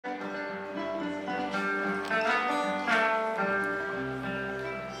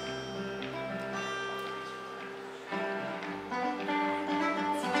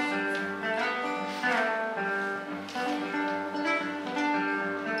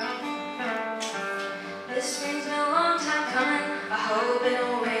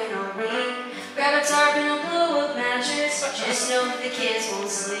a tarp and a blow-up mattress. Just know the kids won't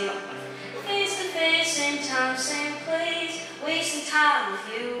sleep. Face to face, same time, same place. Wasting time with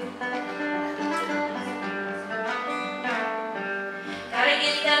you. Gotta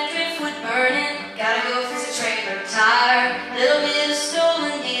get that driftwood burning. Gotta go fix a trailer tire. Little bit of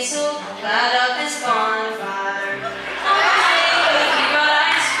stolen diesel. Light up this bonfire. On the table, we brought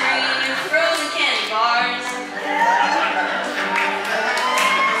ice cream and frozen candy bars.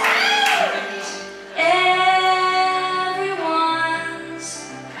 Everyone's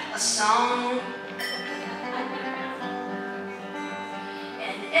a song.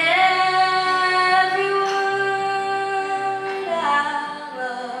 And every word I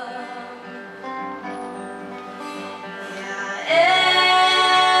love. Yeah,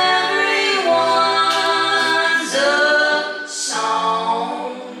 everyone's a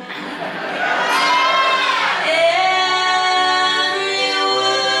song. Every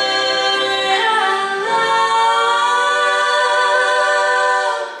word I love.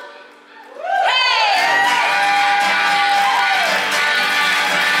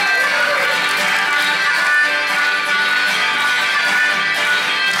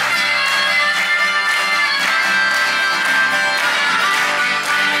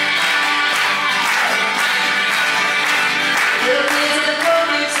 Little kids at the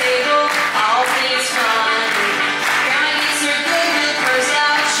poker table, all things fun. Grandma gets her good purse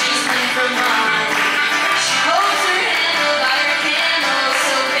out, she's playing for mine. She holds her handle by her candle,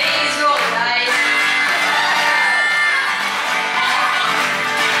 so babies roll the dice.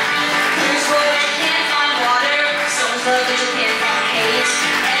 Here's what you can't find water, someone's love that you can't find hate.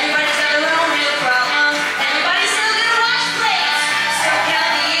 Everybody's got their own real problems, everybody's still gonna wash plates. So count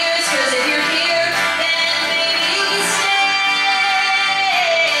the years, 'cause if you're here, then maybe you can stay.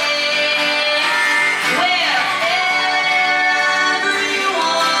 Where everyone's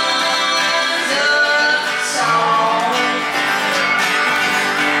a song.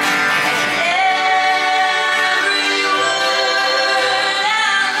 Every word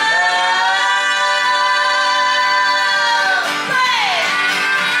I love. Play!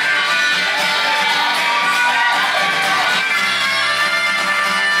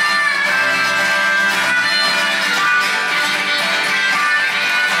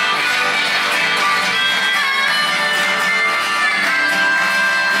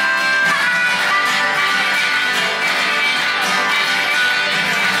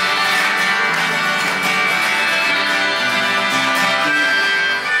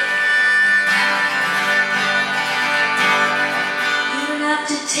 You don't have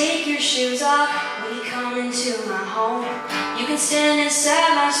to take your shoes off when you come into my home. You can stand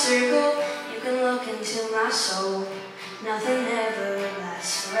inside my circle, you can look into my soul. Nothing ever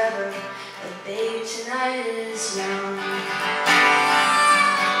lasts forever, but babe, tonight is young.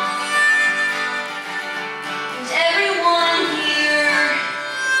 And everyone here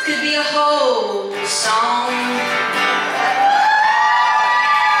could be a whole song.